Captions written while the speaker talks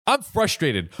I'm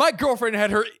frustrated. My girlfriend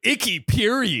had her icky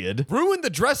period, ruined the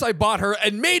dress I bought her,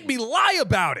 and made me lie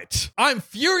about it. I'm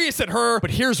furious at her,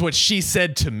 but here's what she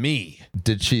said to me.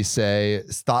 Did she say,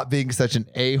 stop being such an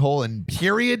a-hole and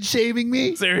period shaming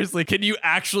me? Seriously, can you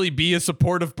actually be a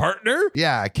supportive partner?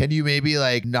 Yeah, can you maybe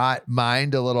like not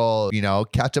mind a little,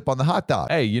 ketchup on the hot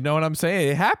dog? Hey, you know what I'm saying?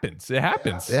 It happens. It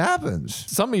happens. It happens.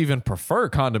 Some even prefer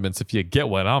condiments if you get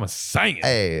what I'm saying.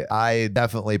 Hey, I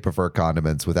definitely prefer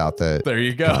condiments without the There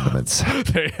you go. condiments.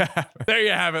 There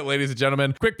you have it, ladies and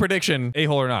gentlemen. Quick prediction,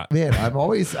 a-hole or not. Man, I'm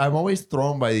always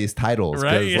thrown by these titles.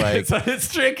 Right?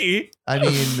 It's tricky. I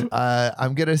mean,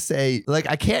 I'm going to say,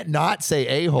 I can't not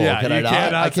say a-hole. Yeah, Can I not?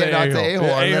 cannot I can't not say a-hole.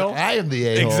 A-hole? I am the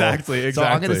a-hole. Exactly. So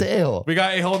I'm going to say a-hole. We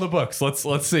got a-hole in the books.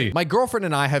 Let's see. My girlfriend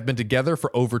and I have been together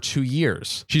for over 2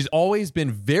 years. She's always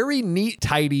been very neat,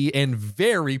 tidy, and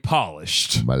very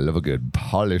polished. I love a good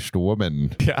polished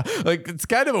woman. Yeah, it's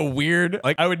kind of a weird,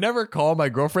 I would never call my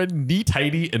girlfriend neat,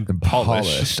 tidy, and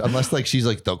polished. Unless she's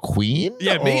the queen.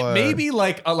 Yeah, maybe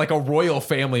like a royal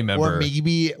family member. Or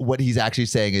maybe what he's actually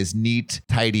saying is neat,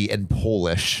 tidy, and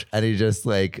Polish, and he just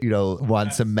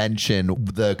wants to mention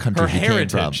the country her he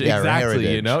heritage. came from. Exactly. Her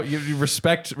heritage. You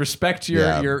respect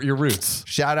your roots.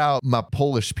 Shout out my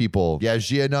Polish people. Yeah,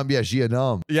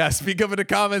 Gianum. Yeah, speak up in the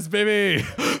comments, baby.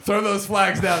 Throw those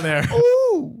flags down there.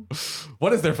 Ooh.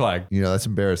 What is their flag? That's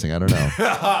embarrassing. I don't know.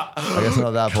 I guess I'm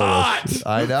not that Polish.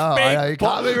 I know. You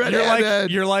caught me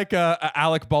red-handed. You're like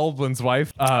Alec Baldwin's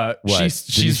wife. What?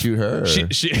 Did you shoot her?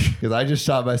 Because I just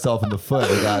shot myself in the foot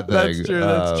with that thing.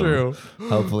 That's true.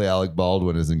 Hopefully Alec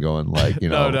Baldwin isn't going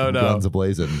no. guns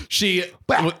a-blazing. She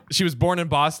was born in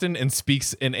Boston and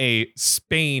speaks in a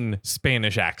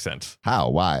Spanish accent. How?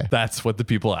 Why? That's what the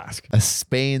people ask. A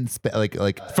Spain,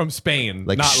 from Spain,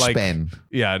 not Spain.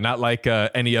 Yeah, not like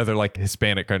any other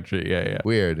Hispanic country. Yeah.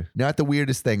 Weird. Not the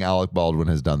weirdest thing Alec Baldwin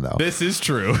has done though. This is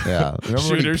true. Yeah.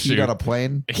 Remember when he peed on a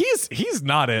plane? He's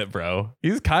not it, bro.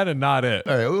 He's kind of not it.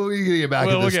 All right, we'll get back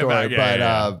to the story.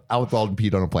 Alec Baldwin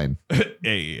peed on a plane.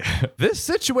 Hey. This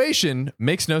situation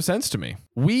makes no sense to me.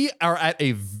 We are at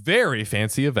a very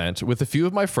fancy event with a few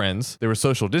of my friends. There were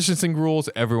social distancing rules.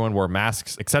 Everyone wore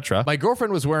masks, etc. My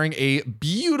girlfriend was wearing a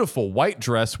beautiful white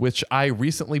dress, which I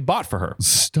recently bought for her.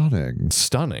 Stunning.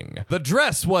 The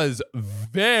dress was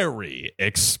very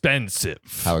expensive.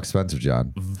 How expensive,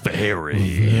 John? Very.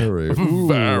 Ooh,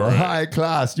 very high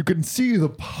class. You can see the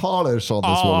polish on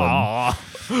this woman.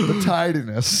 The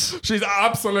tidiness. She's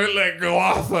absolutely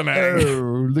glistening.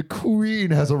 Oh, the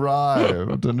queen has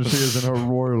arrived and she is in her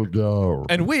royal gown.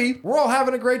 And we're all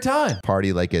having a great time.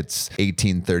 Party like it's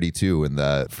 1832 and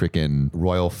the freaking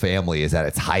royal family is at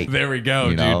its height. There we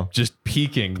go, dude. Just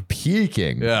peaking.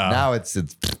 Yeah. Now it's in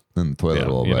the toilet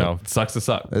a little bit. It sucks to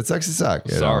suck. It sucks to suck.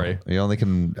 Sorry. You only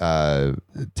can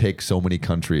take so many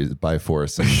countries by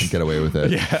force and get away with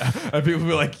it. Yeah. And people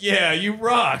be like, yeah, you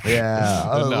rock. Yeah.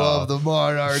 I love the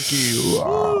monarchy.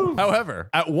 However,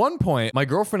 at one point, my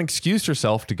girlfriend excused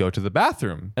herself to go to the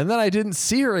bathroom. And then I didn't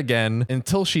see her again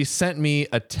until she sent me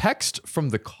a text from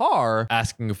the car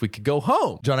asking if we could go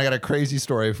home. John, I got a crazy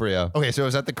story for you. Okay, so I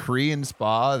was at the Korean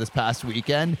spa this past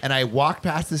weekend and I walked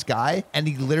past this guy and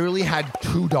he literally had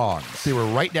 2 dogs. They were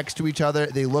right next to each other.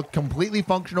 They looked completely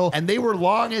functional and they were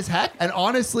long as heck. And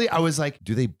honestly, I was like,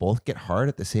 do they both get hard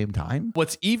at the same time?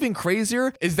 What's even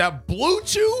crazier is that Blue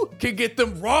Chew can get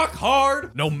them rock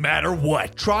hard no matter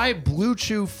what. Try Blue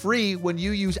Chew free when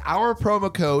you use our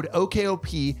promo code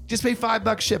OKOP. Just pay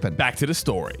 $5 shipping. Back to the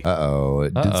story.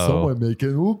 Did someone make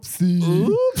an oopsie?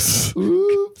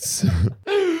 Oops.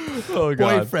 Oh,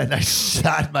 God. Boyfriend, I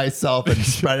shot myself and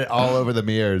spread it all over the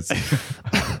mirrors.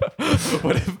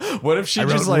 What if she I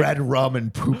just wrote red rum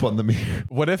and poop on the mirror?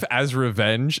 What if, as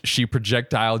revenge, she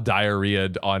projectile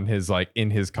diarrhea'd on his in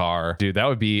his car? Dude, that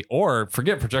would be. Or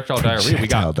forget projectile diarrhea. We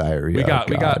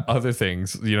got other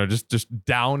things. Just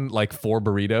down 4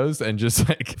 burritos and just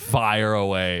fire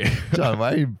away. John,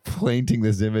 why are you planting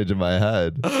this image in my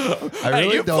head? I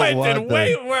really don't want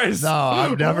way worse. No,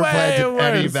 I've never planted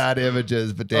any bad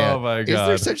images. But damn, oh my God, is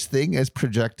there such thing as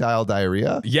projectile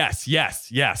diarrhea? Yes.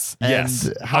 And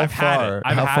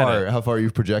how far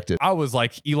you've projected? I was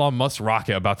like Elon Musk's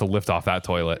rocket about to lift off that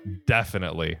toilet.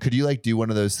 Definitely. Could you do one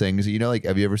of those things?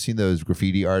 Have you ever seen those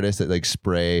graffiti artists that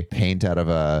spray paint out of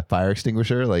a fire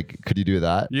extinguisher? Could you do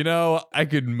that? I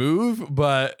could move,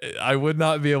 but I would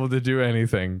not be able to do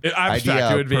anything.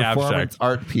 Abstract. It would be performance abstract.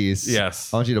 Art piece.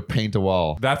 Yes. I want you to paint a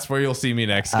wall. That's where you'll see me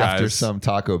next, guys. After some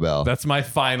Taco Bell. That's my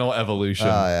final evolution.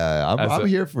 Yeah. I'm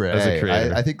here for it. As a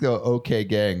creator. I think the OK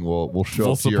Gang will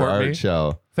show up to your art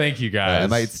show. Thank you, guys. It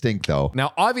might stink though.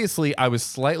 Now, obviously, I was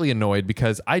slightly annoyed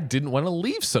because I didn't want to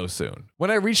leave so soon. When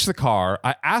I reached the car,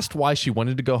 I asked why she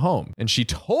wanted to go home, and she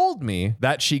told me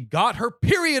that she got her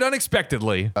period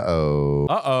unexpectedly.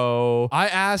 Uh-oh. I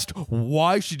asked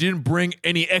why she didn't bring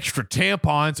any extra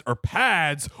tampons or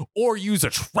pads or use a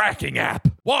tracking app.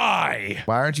 Why?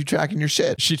 Why aren't you tracking your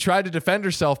shit? She tried to defend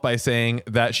herself by saying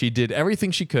that she did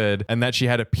everything she could and that she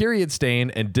had a period stain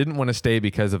and didn't want to stay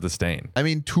because of the stain. I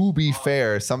mean, to be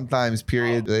fair, sometimes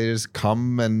periods, they just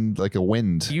come and like a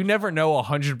wind. You never know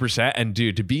 100%. And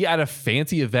dude, to be at a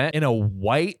fancy event in a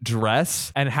white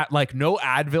dress and like no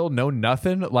Advil, no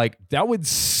nothing, like that would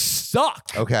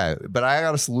suck. Okay, but I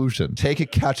got a solution. Take a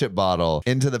ketchup bottle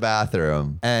into the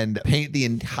bathroom and paint the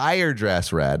entire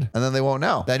dress red, and then they won't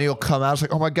know. Then you'll come out, it's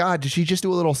like, oh my God, did she just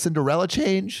do a little Cinderella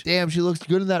change? Damn, she looks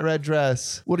good in that red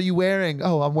dress. What are you wearing?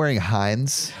 Oh, I'm wearing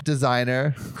Heinz.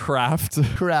 Designer. Craft.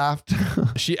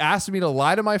 She asked me to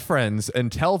lie to my friends and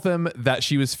tell them that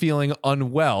she was feeling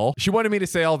unwell. She wanted me to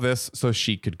say all this so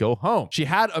she could go home. She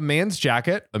had a man's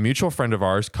jacket, a mutual friend of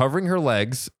ours, covering her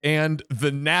legs, and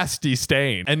the nasty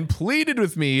stain, and pleaded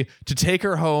with me to take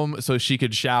her home so she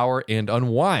could shower and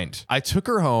unwind. I took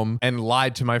her home and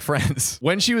lied to my friends.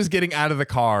 When she was getting out of the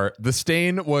car, the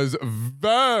stain was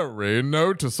very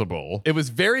noticeable. It was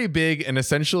very big and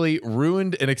essentially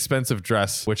ruined an expensive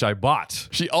dress, which I bought.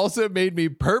 She also made me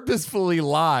purposefully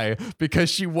lie because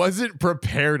she wasn't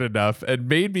prepared enough and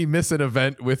made me miss an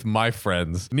event with my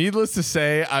friends. Needless to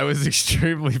say, I was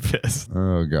extremely pissed.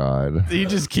 Oh God. He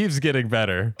just keeps getting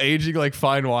better. Aging like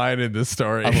fine wine in this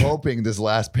story. I'm hoping this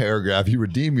last paragraph you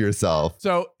redeem yourself.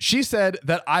 So she said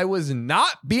that I was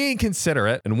not being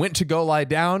considerate and went to go lie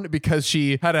down because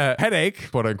she had a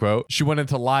headache, quote unquote. She wanted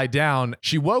to lie down.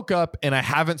 She woke up and I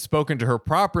haven't spoken to her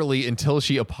properly until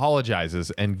she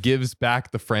apologizes and gives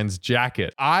back the friend's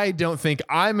jacket. I don't think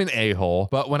I'm an a-hole,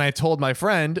 but when I told my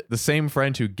friend, the same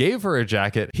friend who gave her a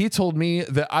jacket, he told me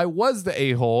that I was the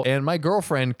a-hole and my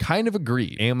girlfriend kind of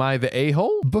agreed. Am I the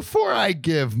a-hole? Before I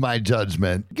give my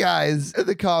judgment, guys, in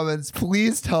the comments,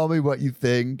 please tell me what you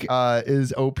think.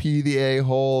 Is OP the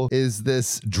a-hole? Is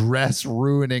this dress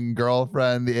ruining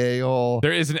girlfriend the a-hole?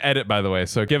 There is an edit, by the way,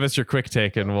 so give us your quick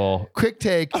take and we'll... Quick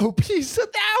take. OP's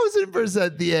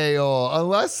 1,000% the a-hole.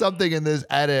 Unless something in this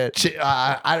edit,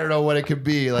 I don't know what it could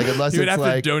be. Like, unless he would it's have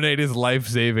like... to donate his life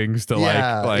savings to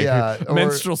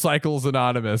Menstrual Cycles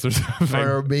Anonymous or something.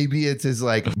 Or maybe it's his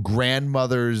like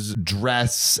grandmother's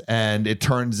dress and it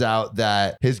turns out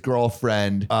that his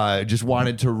girlfriend just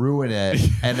wanted to ruin it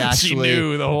and actually she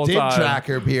knew the whole time. Track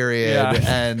her period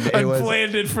and it was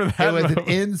planned it for that. It was an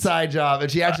inside job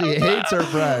and she actually hates her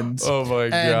friends. Oh my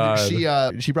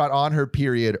God. She brought on her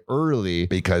period early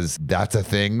because that's a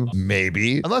thing,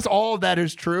 maybe. Unless all of that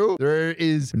is true, there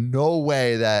is no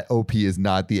way that OP is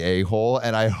not the a-hole.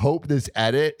 And I hope this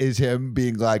edit is him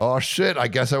being like, oh shit, I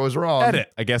guess I was wrong.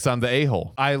 Edit. I guess I'm the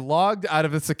a-hole. I logged out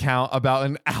of this account about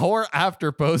an hour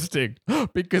after posting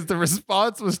because the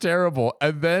response was terrible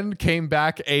and then came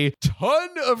back a ton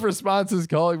of responses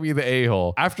calling me the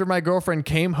a-hole. After my girlfriend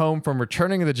came home from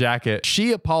returning the jacket,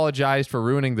 she apologized for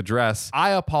ruining the dress.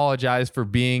 I apologized for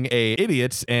being a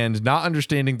idiot and not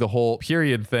understanding the whole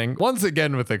period thing. Once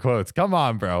again with the quotes. Come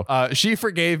on, bro. She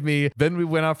forgave me. Then we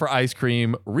went out for ice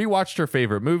cream, rewatched her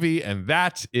favorite movie, and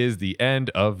that is the end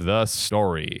of the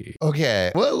story.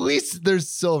 Okay. Well, at least there's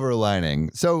silver lining.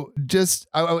 So just,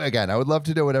 again, I would love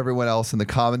to know what everyone else in the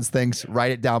comments thinks.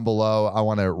 Write it down below. I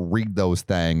want to read those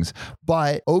things.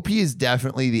 But OP is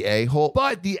definitely the a-hole,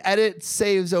 but the edit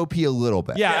saves OP a little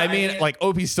bit. Yeah, I mean, like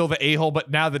OP's still the a-hole, but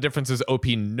now the difference is OP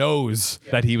knows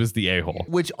that he was the a-hole.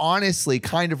 Which honestly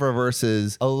kind of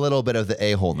reverses a little bit of the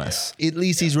a-holeness. At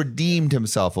least he's redeemed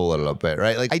himself a little bit,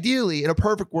 right? Like ideally, in a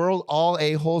perfect world, all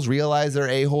a-holes realize they're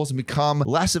a-holes and become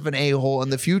less of an a-hole in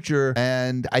the future.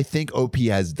 And I think OP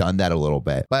has done that a little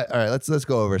bit. But all right, let's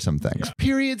go over some things. Yeah.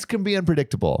 Periods can be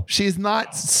unpredictable. She's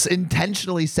not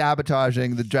intentionally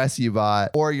sabotaging the dress you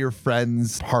bought or your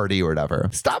friend's party or whatever.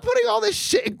 Stop putting all this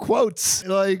shit in quotes.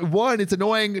 Like, one, it's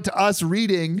annoying to us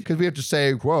reading because we have to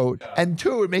say quote. And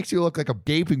two, it makes you look like a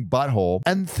gaping butthole.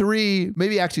 And three,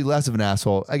 maybe actually less of an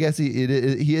asshole. I guess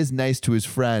he is nice to his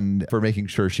friend for making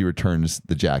sure she returns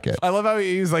the jacket. I love how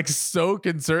he's like so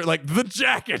concerned, like the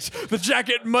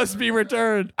jacket must be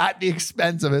returned at the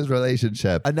expense of his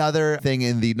relationship. Another thing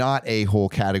in the not a-hole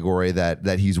category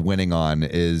that he's winning on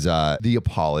is the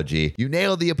apology. You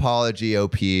nailed the apology,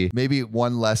 OP. Maybe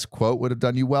one less quote would have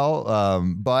done you well,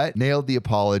 but nailed the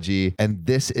apology. And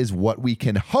this is what we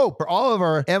can hope for all of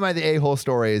our Am I the A-hole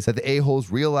stories, that the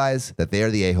a-holes realize that they are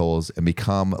the a-holes and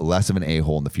become less of an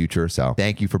a-hole in the future. So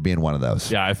thank you for being one of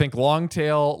those. Yeah, I think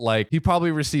Longtail, like, he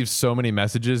probably received so many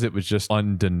messages, it was just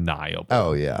undeniable.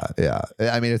 Oh, yeah. Yeah.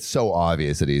 I mean, it's so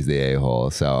obvious that he's the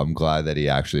a-hole. So I'm glad that he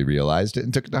actually realized it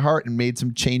and took it to heart and made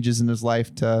some changes in his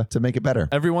life to make it better.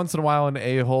 Every once in a while, an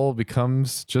a-hole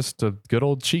becomes just a good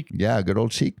old cheek. Yeah, good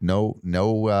old cheek. No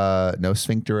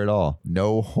sphincter at all.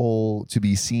 No hole to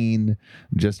be seen.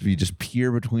 Just if you just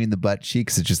peer between the butt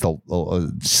cheeks, it's just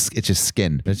it's just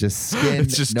skin. It's just skin.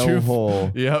 It's just no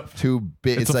hole. Yep. Too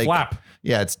big. It's a like flap.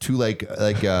 Yeah, it's too like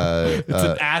it's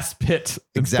an ass pit.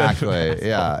 Exactly.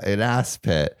 Yeah, an ass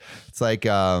pit. It's like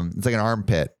an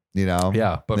armpit. You know?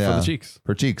 Yeah, but for the cheeks.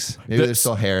 For cheeks. Maybe there's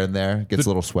still hair in there. Gets a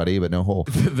little sweaty, but no hole.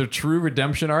 The true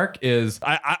redemption arc is,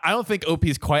 I don't think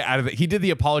OP's quite out of it. He did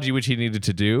the apology, which he needed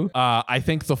to do. I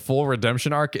think the full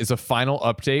redemption arc is a final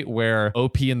update where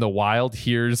OP in the wild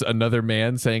hears another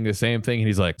man saying the same thing. And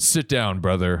he's like, sit down,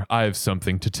 brother. I have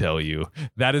something to tell you.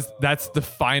 That's the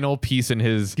final piece in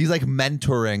his... He's like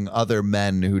mentoring other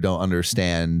men who don't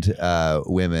understand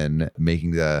women,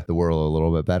 making the world a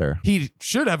little bit better. He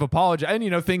should have apologized.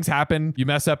 And, things happen, you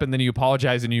mess up, and then you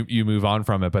apologize and you move on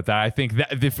from it. But I think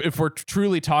that if we're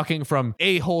truly talking from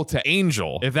a-hole to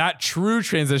angel, if that true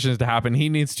transition is to happen, he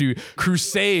needs to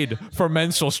crusade for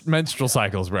menstrual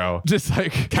cycles, bro. Just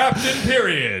like Captain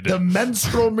Period. The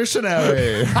menstrual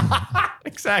missionary.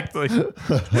 Exactly.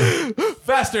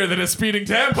 Faster than a speeding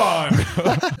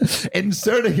tampon.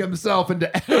 Inserting himself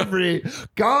into every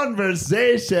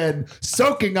conversation,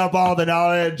 soaking up all the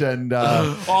knowledge and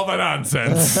all the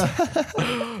nonsense.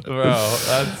 Bro,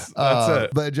 that's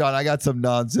it. But John, I got some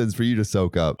nonsense for you to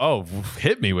soak up. Oh,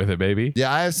 hit me with it, baby.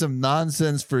 Yeah, I have some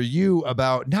nonsense for you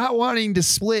about not wanting to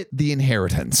split the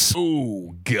inheritance.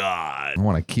 Oh, God. I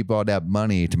want to keep all that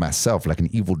money to myself like an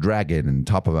evil dragon on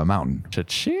top of a mountain.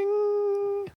 Cha-ching.